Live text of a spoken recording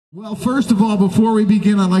Well, first of all, before we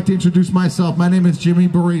begin, I'd like to introduce myself. My name is Jimmy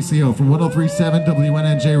Baracio from 103.7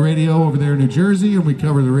 WNNJ Radio over there in New Jersey, and we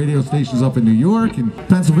cover the radio stations up in New York and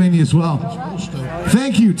Pennsylvania as well.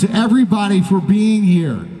 Thank you to everybody for being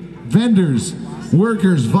here. Vendors,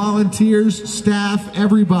 workers, volunteers, staff,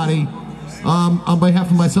 everybody. On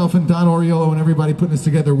behalf of myself and Don Oriolo and everybody putting this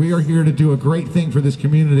together, we are here to do a great thing for this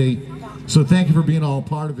community. So thank you for being all a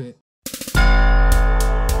part of it.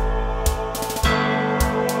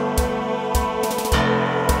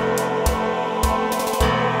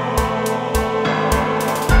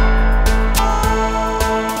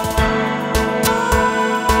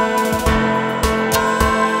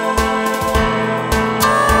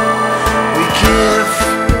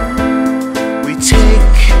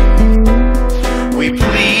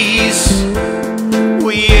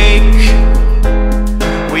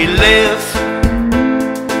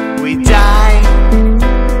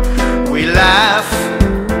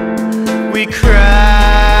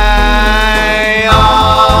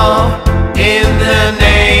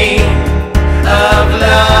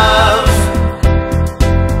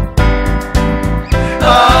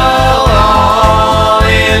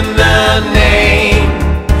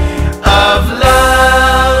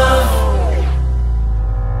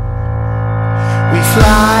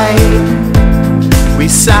 We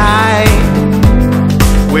sigh,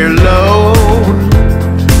 we're low,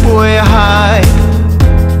 we're high,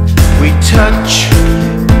 we touch,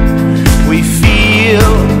 we feel,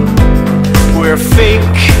 we're fake,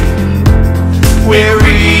 we're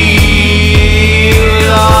real.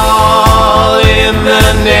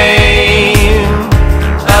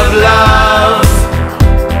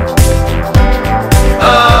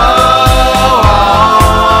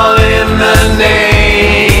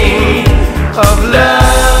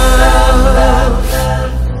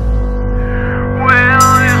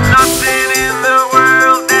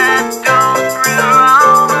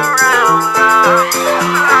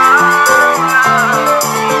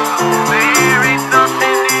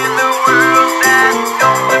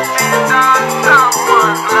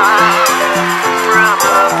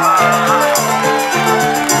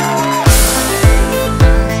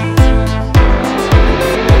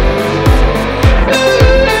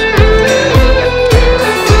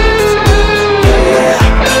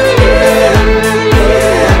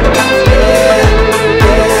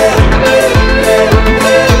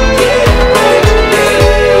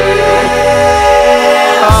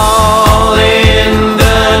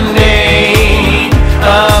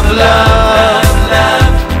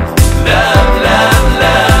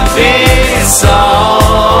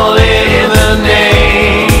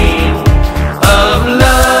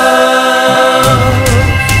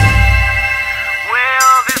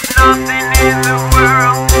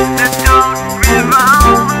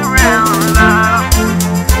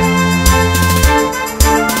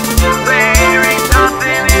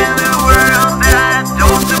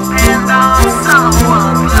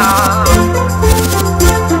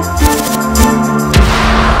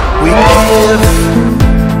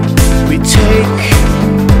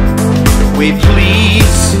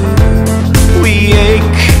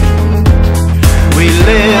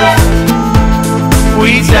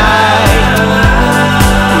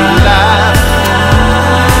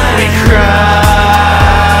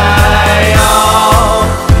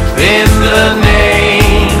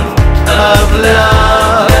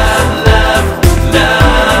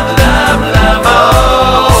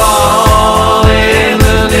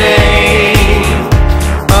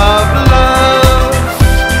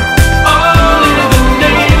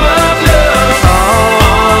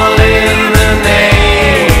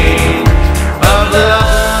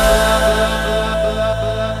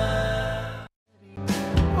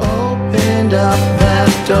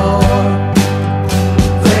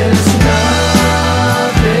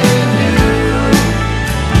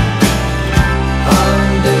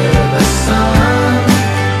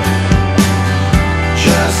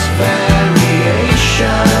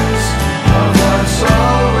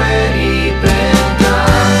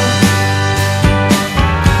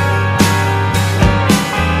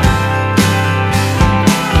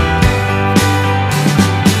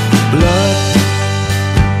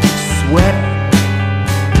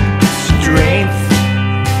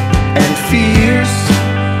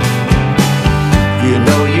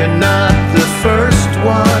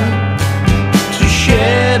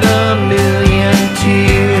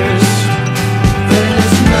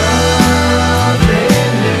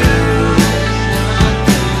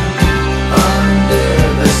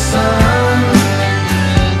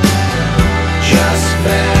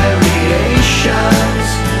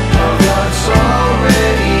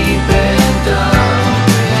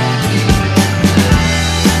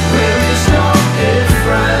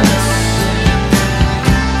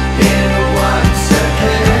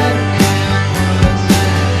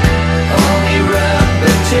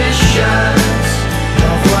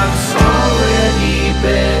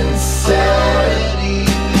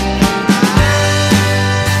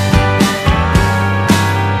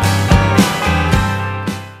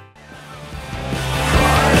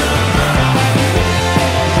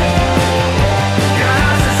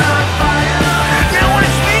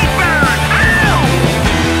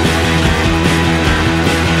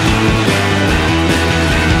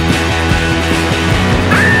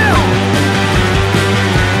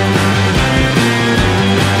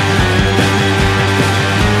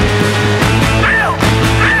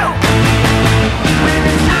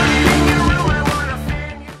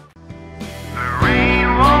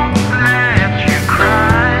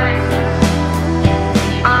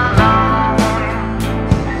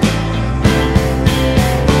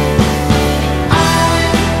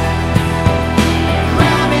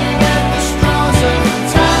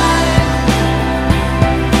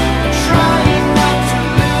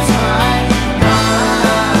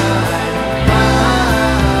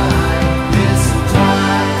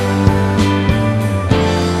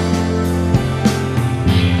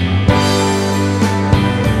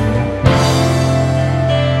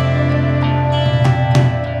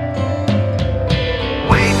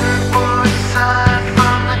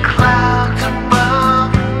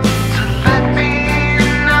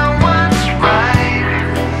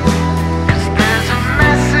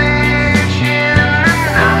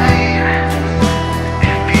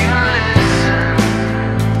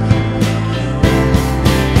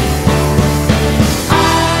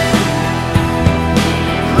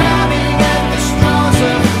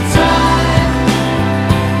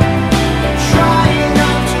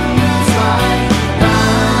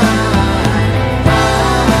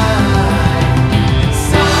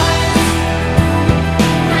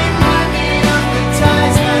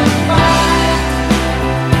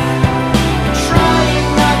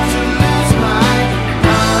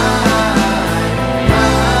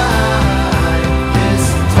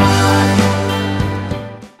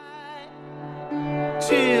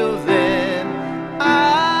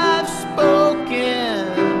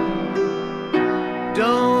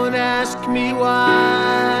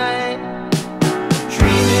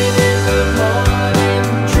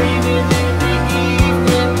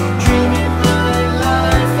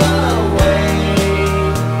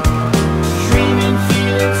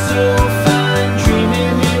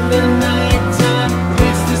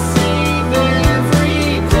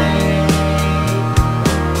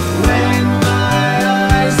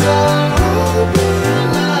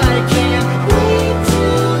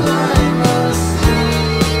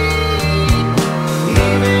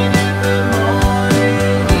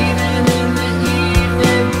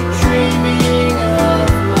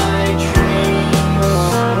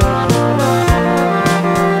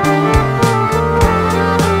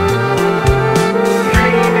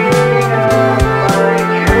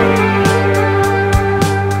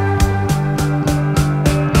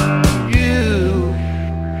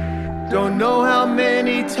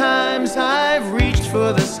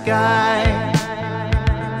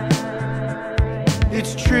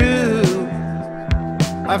 it's true.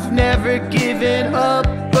 I've never given up,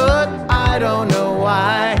 but I don't know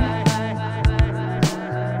why.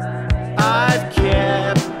 I've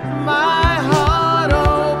kept my heart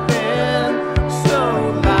open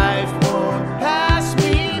so life won't pass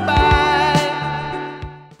me by.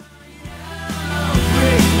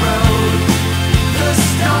 Brick road, the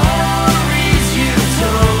stories you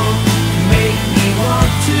told make me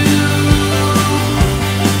want to.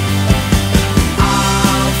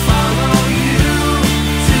 I'll follow you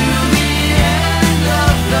to the end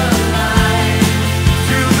of the line,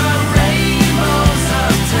 through the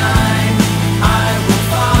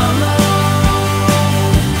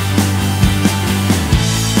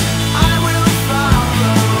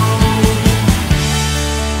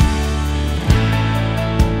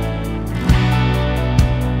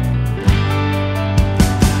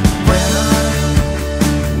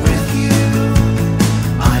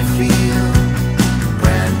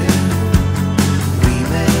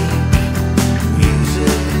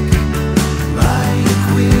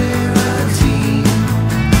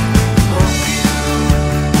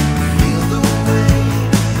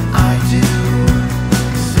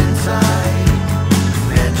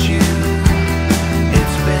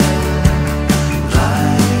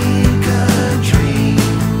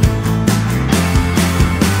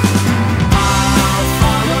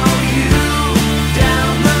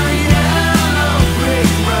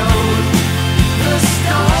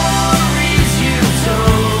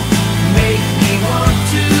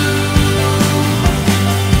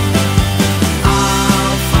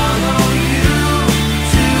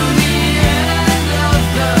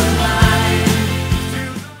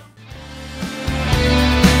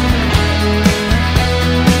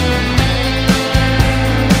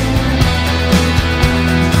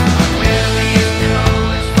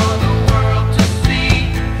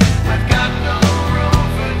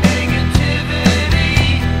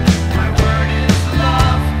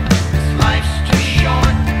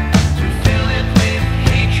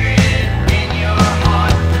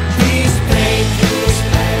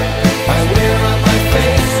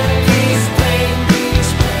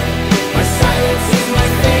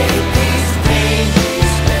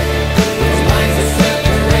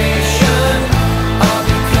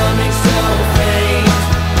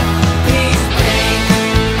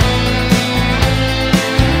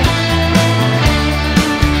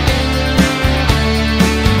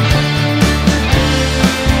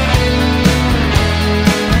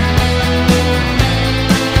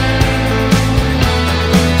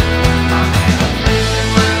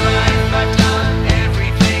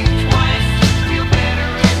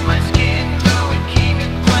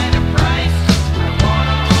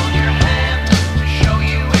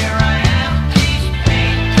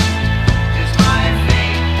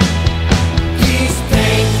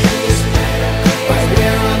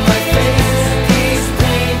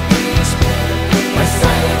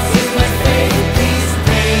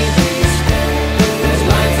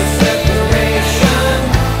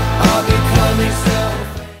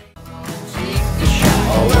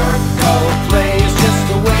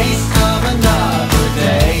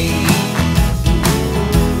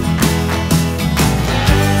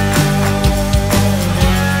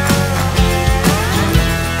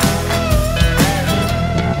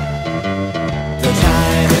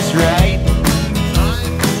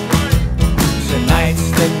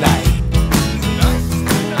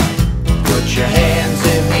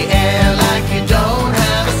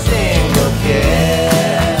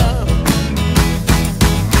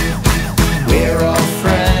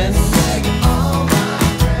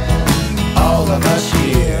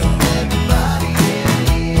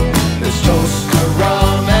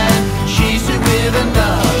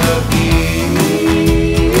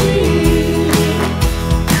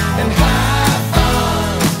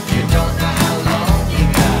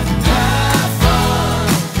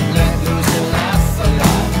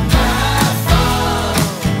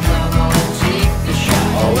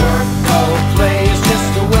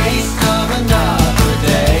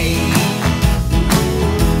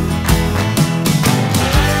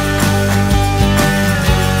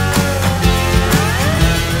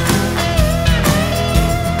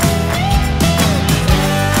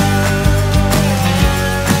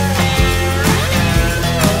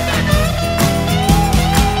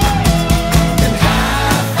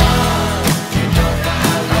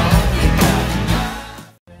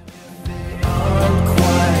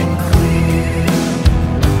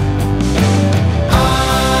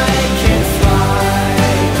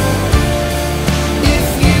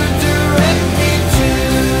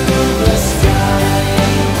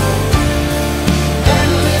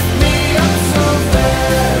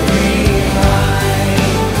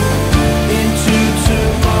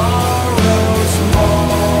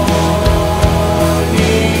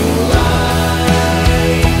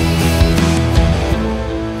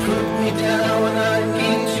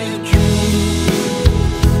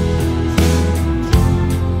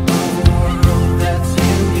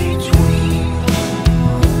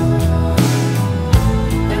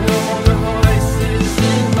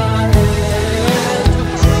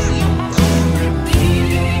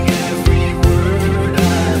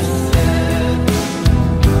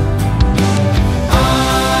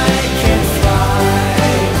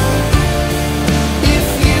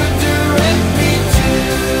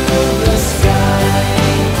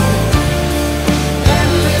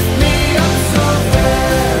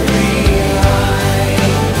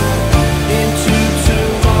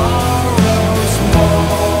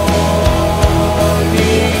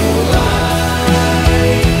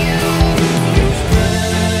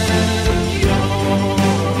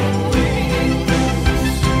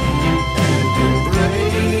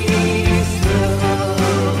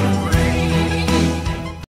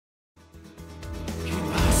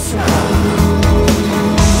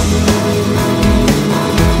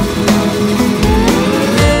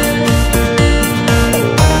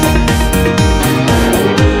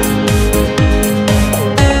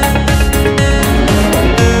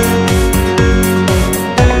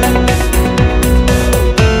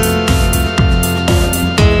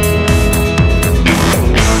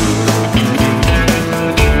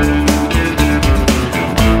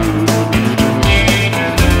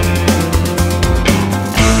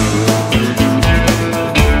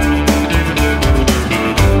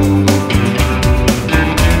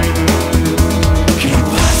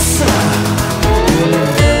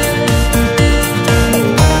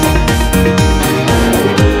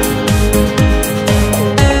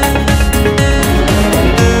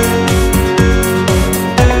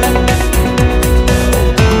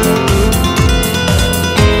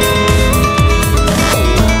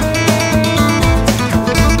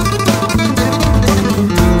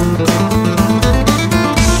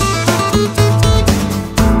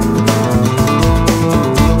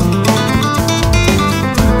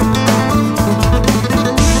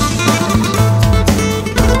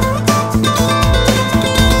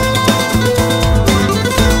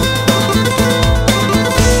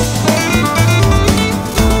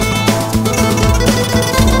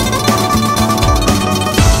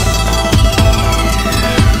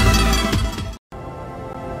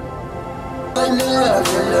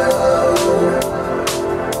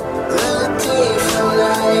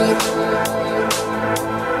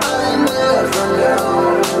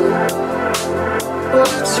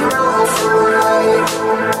What's wrong for right?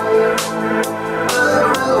 The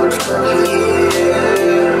road from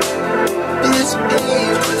here is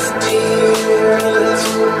paved with tears.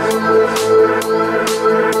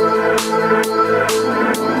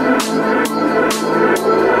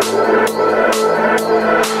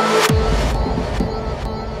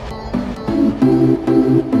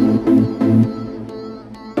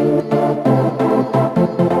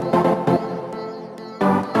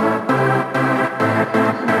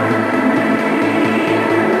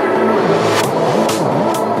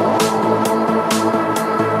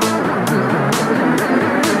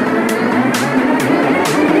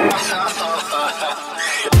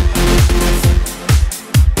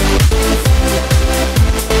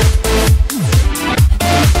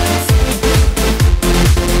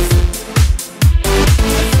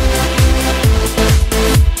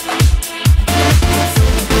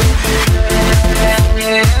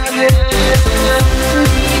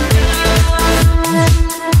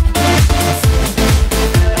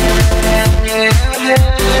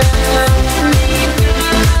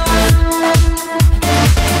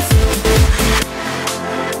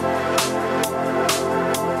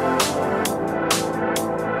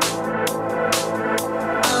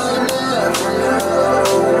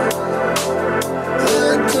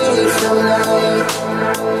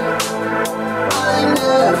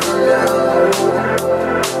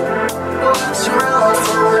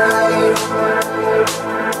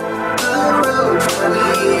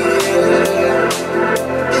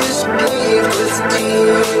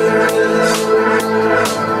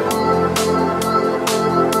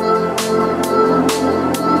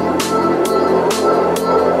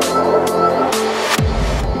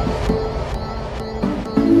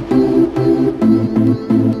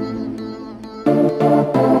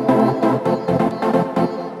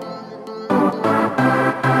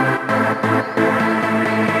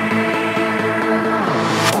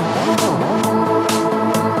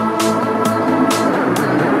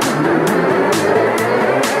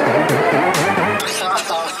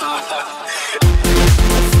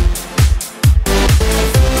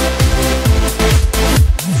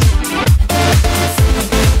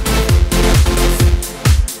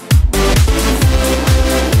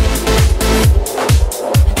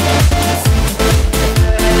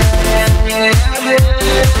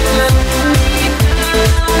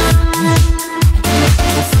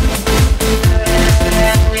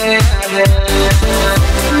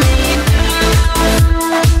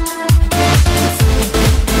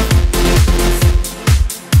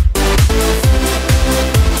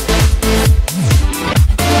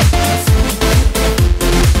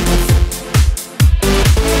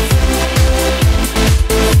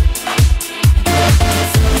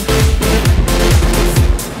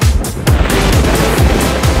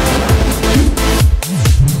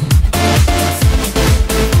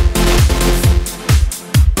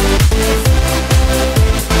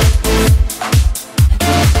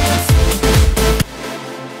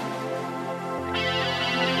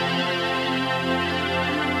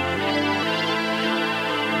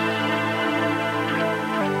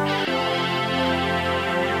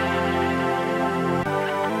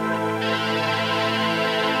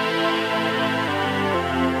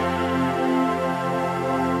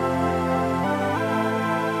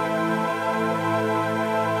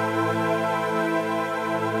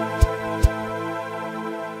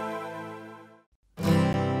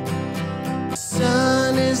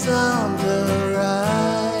 Sun is on the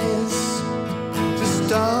rise. The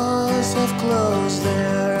stars have closed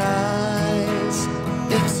their eyes.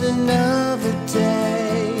 It's another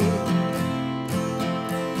day.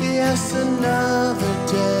 Yes, another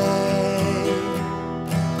day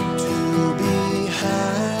to be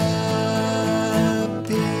happy.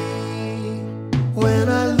 When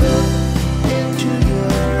I look into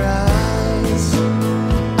your eyes,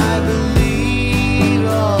 I believe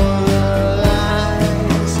all the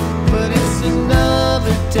lies, but it's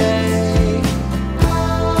another day.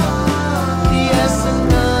 Yes,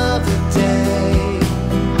 another day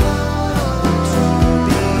to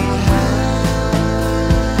be happy.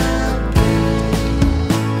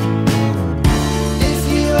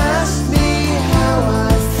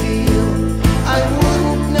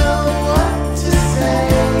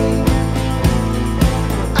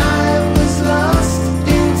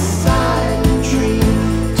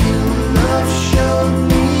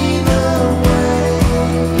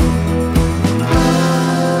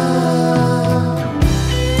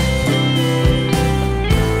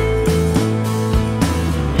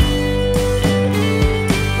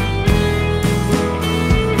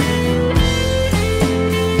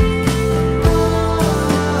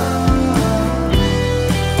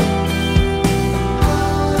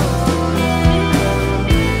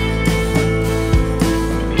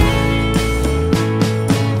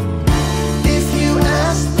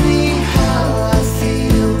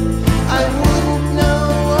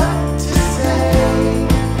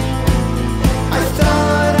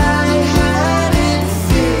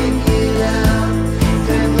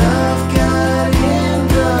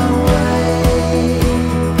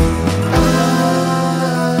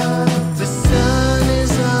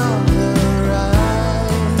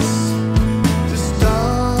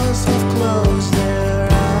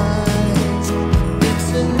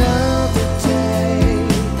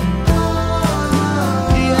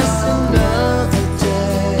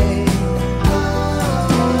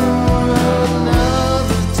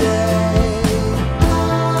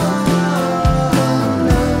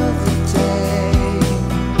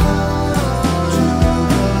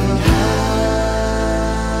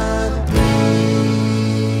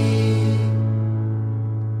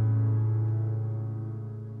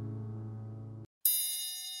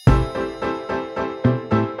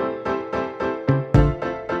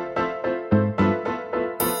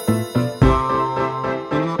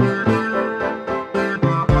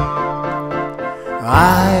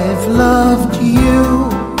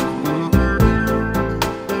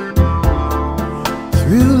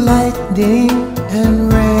 through lightning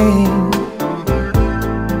and rain,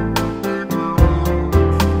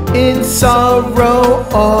 in sorrow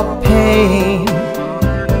or pain.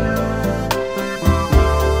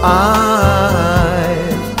 I've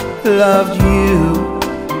loved you.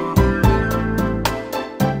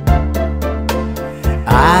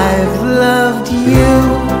 I've loved you.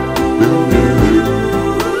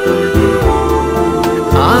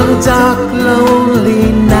 On dark,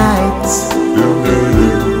 lonely nights,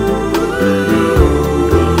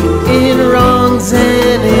 in wrongs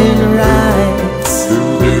and in rights,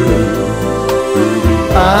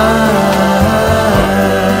 I've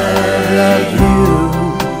loved you.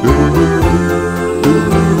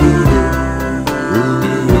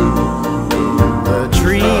 The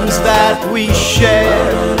dreams that we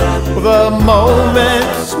share, the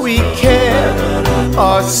moments we care,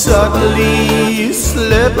 are suddenly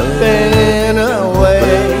slipping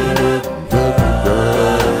away.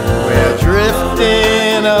 We're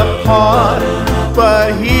drifting apart,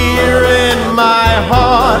 but here in my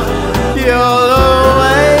heart, you'll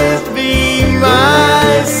always be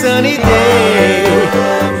my sunny day.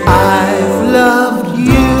 I've loved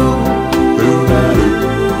you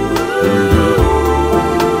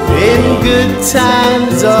in good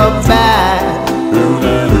times or bad,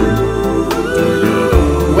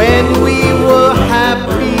 when we were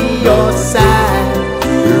happy or sad.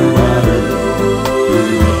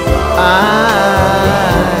 I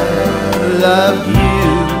loved you.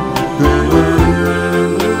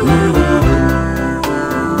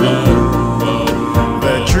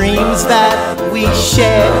 The dreams that we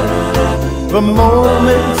share, the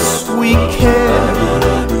moments we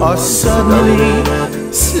care, are suddenly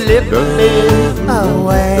slipping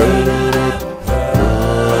away.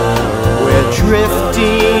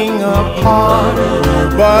 Drifting apart,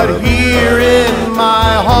 but here in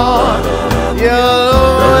my heart, you'll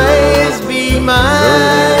always be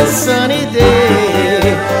my sunny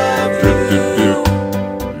day.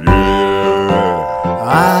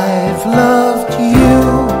 I've loved you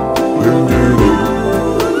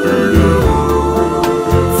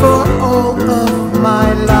for all of my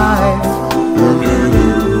life.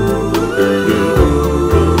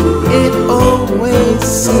 It always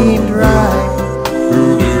seemed right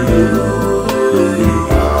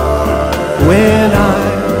when I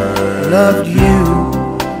loved you.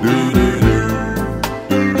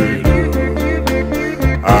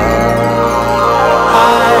 I've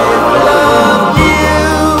loved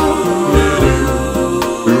you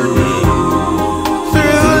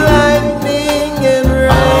through lightning and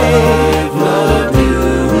rain,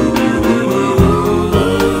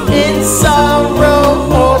 in sorrow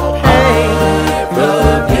or pain.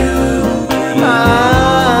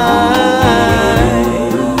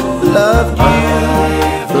 Loved you.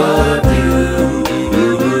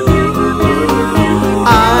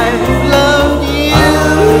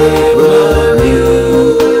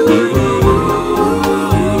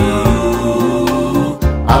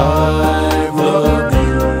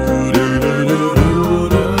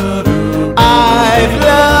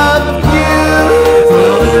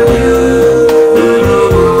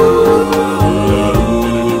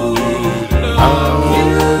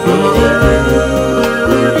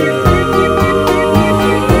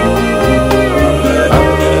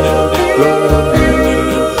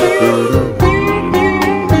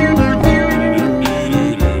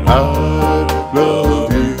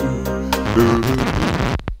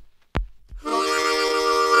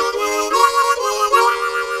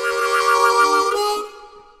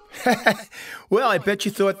 Well, I bet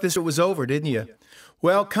you thought this was over, didn't you?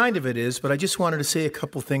 Well, kind of it is, but I just wanted to say a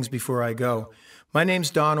couple things before I go. My name's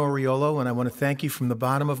Don Oriolo, and I want to thank you from the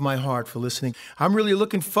bottom of my heart for listening. I'm really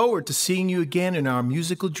looking forward to seeing you again in our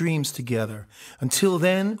musical dreams together. Until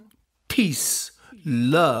then, peace,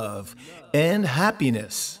 love, and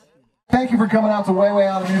happiness. Thank you for coming out to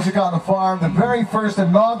Wawayanda Music on the Farm, the very first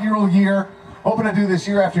inaugural year. Hoping to do this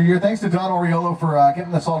year after year. Thanks to Don Oriolo for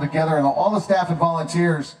getting this all together, and all the staff and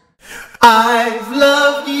volunteers. I've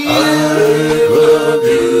loved you. I've loved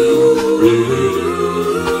you.